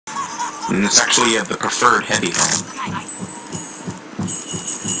And it's actually the preferred heavy hull.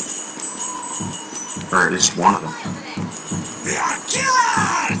 Or at least one of them. They are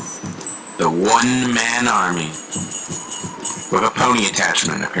killers! The one-man army. With a pony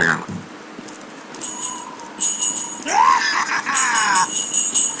attachment, apparently.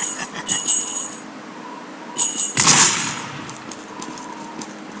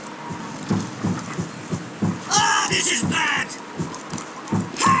 Ah, this is bad!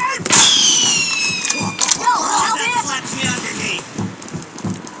 That slaps me underneath!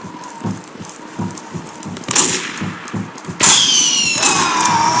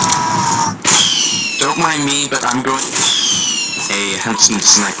 Don't mind me, but I'm going a huntsman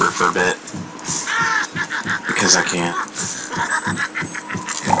sniper for a bit. Because I can.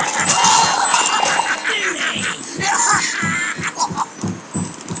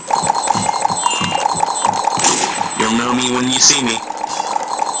 You'll know me when you see me.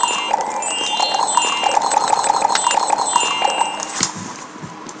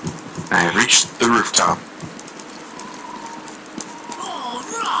 I have reached the rooftop.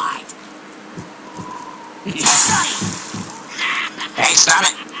 Alright! Hey, stop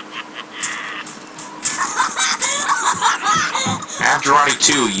it! I have karate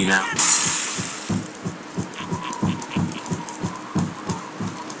too, you know.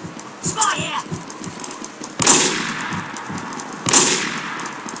 Spy here!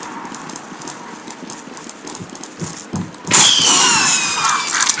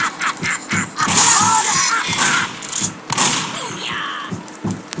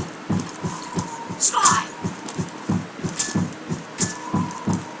 Spy!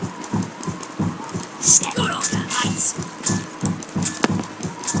 Step. Good on that, mates.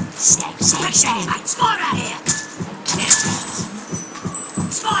 Step, mate. Spy right here.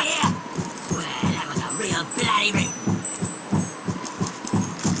 Spy here. Well, that was a real bloody ring.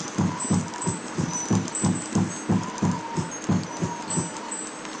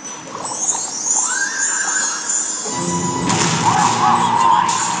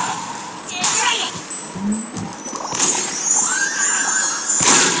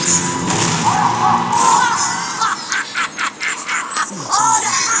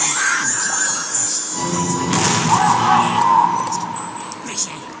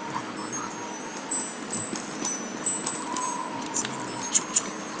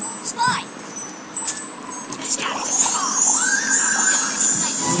 Spy! Let's go!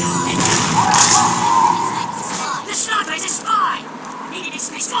 The sniper's a spy! Needed a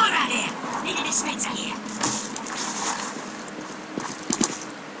spy around here! Needed a dispenser here!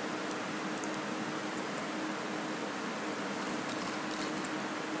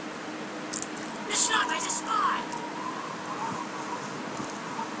 The sniper's a spy!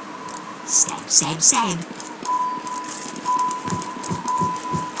 Stab.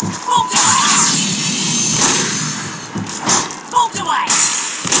 Bolt away!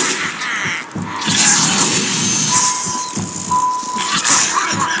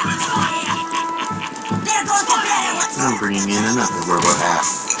 I'm bringing in another robo hat.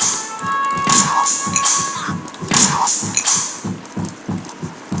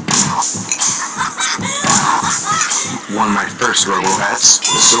 One of my first robo hats,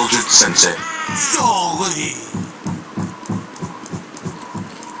 the Soldier Sensei. Sorry!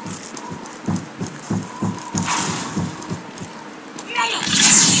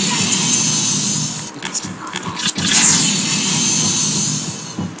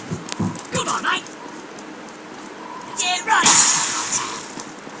 Good on, mate! Get right!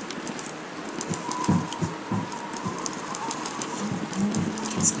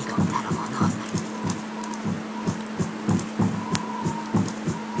 Guess we got that on our knife, mate.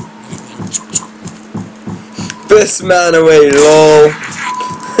 Chop, chop. Best man away, lol.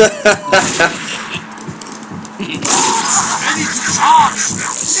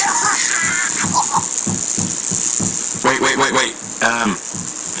 Wait.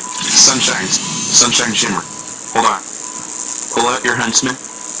 Sunshine Shimmer. Hold on. Pull out your huntsman.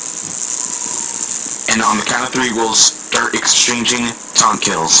 And on the count of 3, we'll start exchanging taunt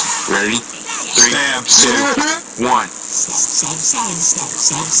kills. Ready? 3, 2, 1. Stab.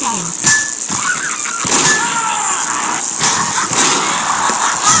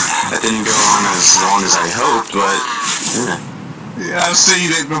 That didn't go on as long as I hoped, but... Yeah, I've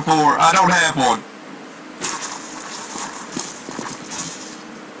seen it before. I don't have one.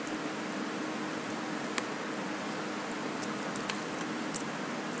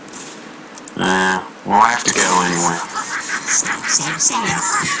 Well, I have to go anyway. Stab.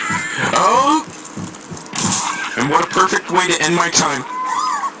 Oh! And what a perfect way to end my time.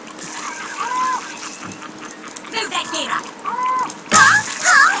 Move that gear up!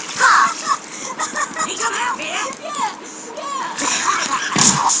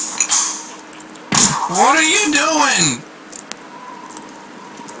 doing?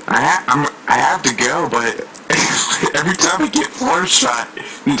 I have to go, but every time I get floor shot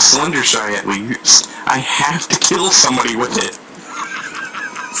and slender shot at least, I have to kill somebody with it.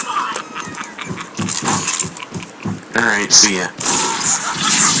 Alright, see ya.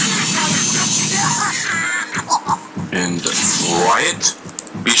 And Wyatt,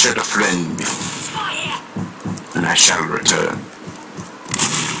 be sure to friend me, and I shall return.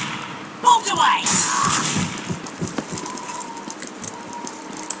 Bolt away!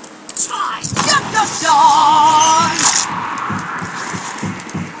 Spy! Get the dog!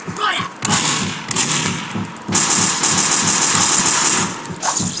 Right up!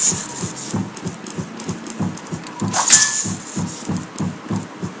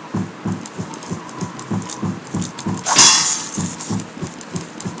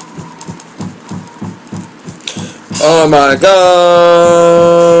 Oh my god!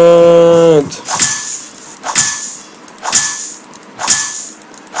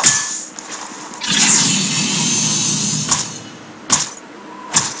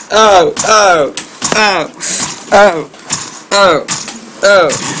 Oh, oh, oh, oh, oh, oh,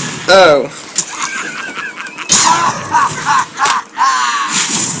 oh.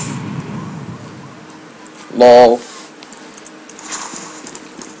 Lol.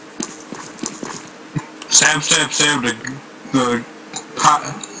 Stab the pot.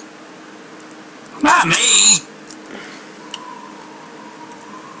 Not me!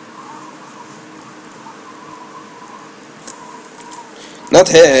 Not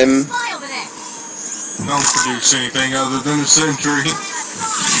him. Spy over there! Don't produce anything other than a sentry.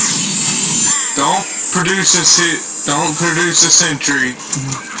 Don't produce a sentry.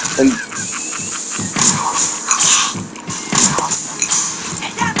 And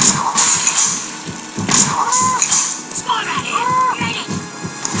Spy right here! Ready!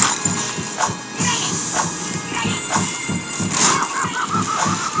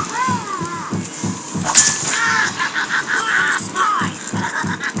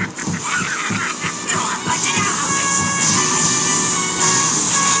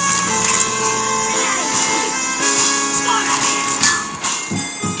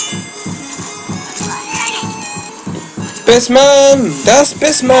 Bissman! That's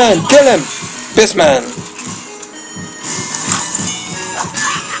Bissman! Kill him! Bissman!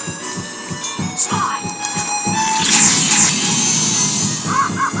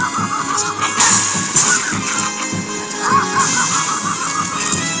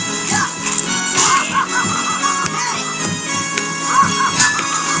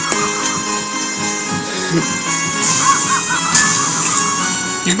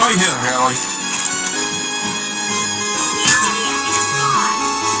 You might hit Hallie.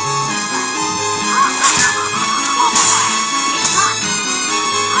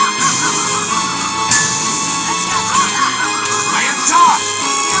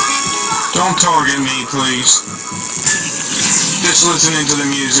 Don't target me, please. Just listening to the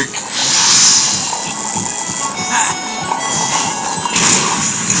music.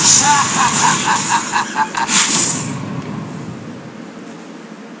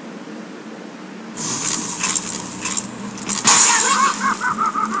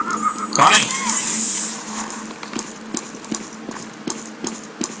 Connie?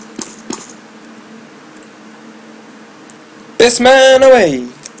 Bissman away!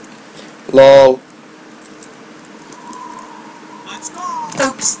 Lol.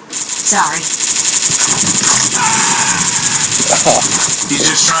 Oops. Sorry. He's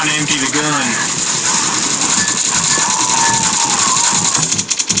just trying to empty the gun.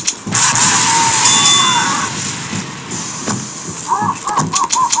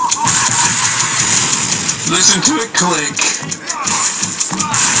 Listen to it click.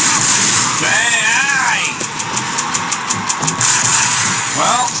 Hey!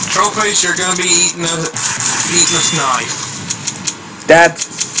 Well, Trollface, you're gonna be eating this knife. That.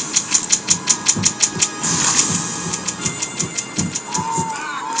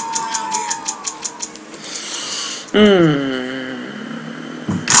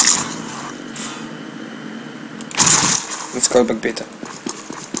 Let's go back beter.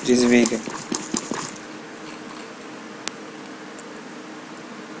 Deze weken.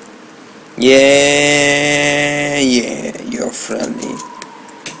 Yeah, you're friendly.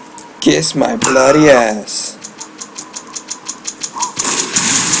 Kiss my bloody ass.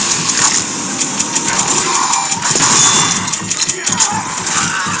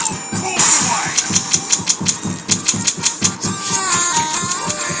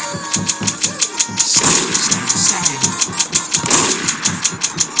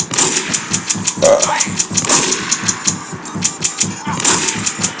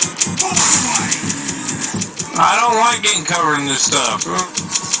 don't like getting covered in this stuff.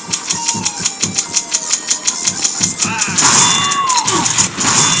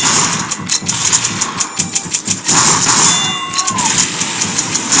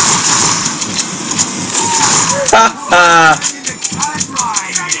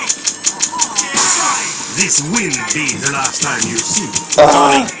 This will be the last time you see.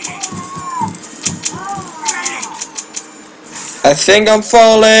 I think I'm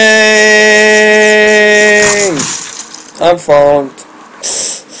falling. I'm falling.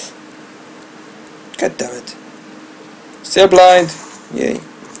 God damn it. Still blind. Yay.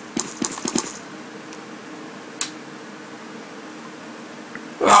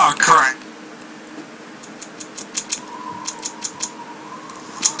 Oh, crap.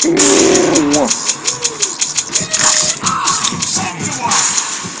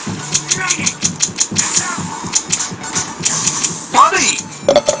 Buddy!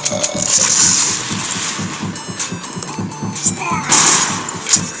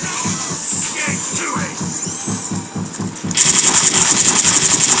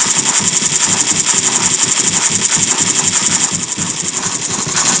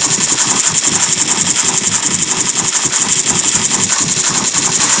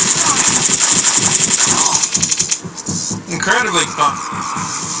 Incredibly fun.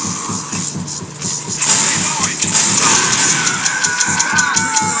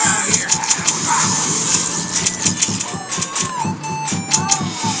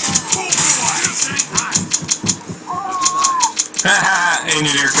 Haha,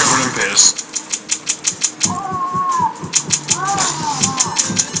 engineer covered in piss.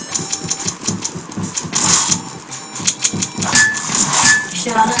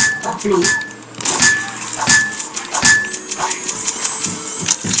 Shut up, please.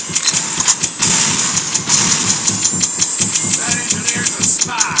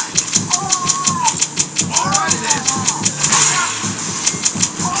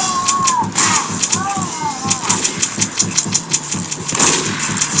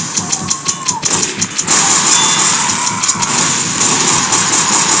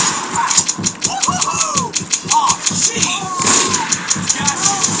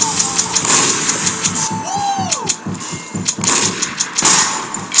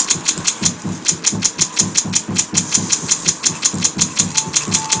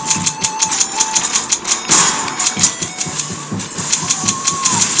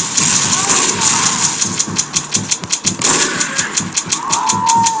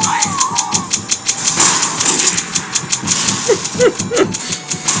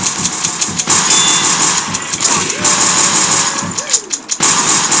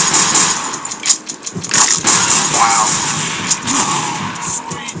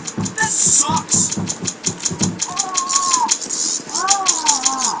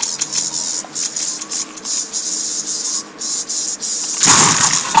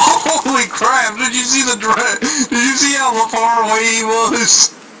 Holy crap, did you see the did you see how far away he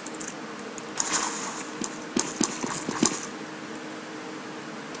was?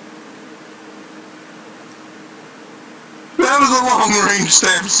 That was a long range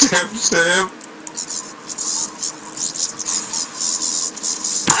stab, stab, stab.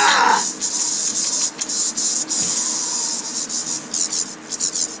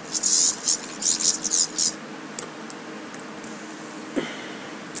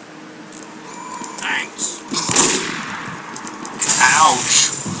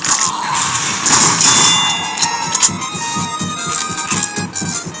 Ouch.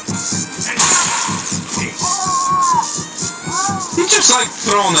 You just like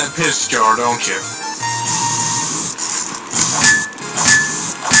throwing that piss jar, don't you?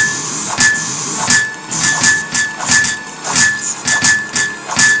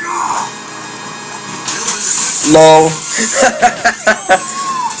 Lol.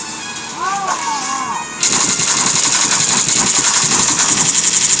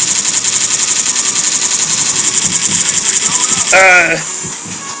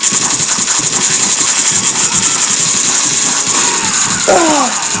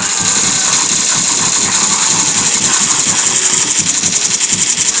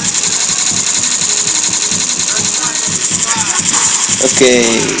 Okay,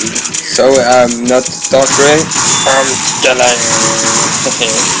 so I'm not torturing, I'm killing.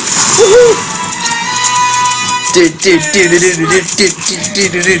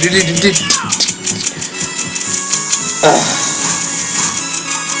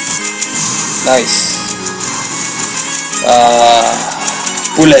 Nice.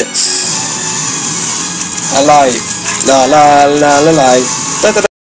 Bullets. Alive. La la la la alive.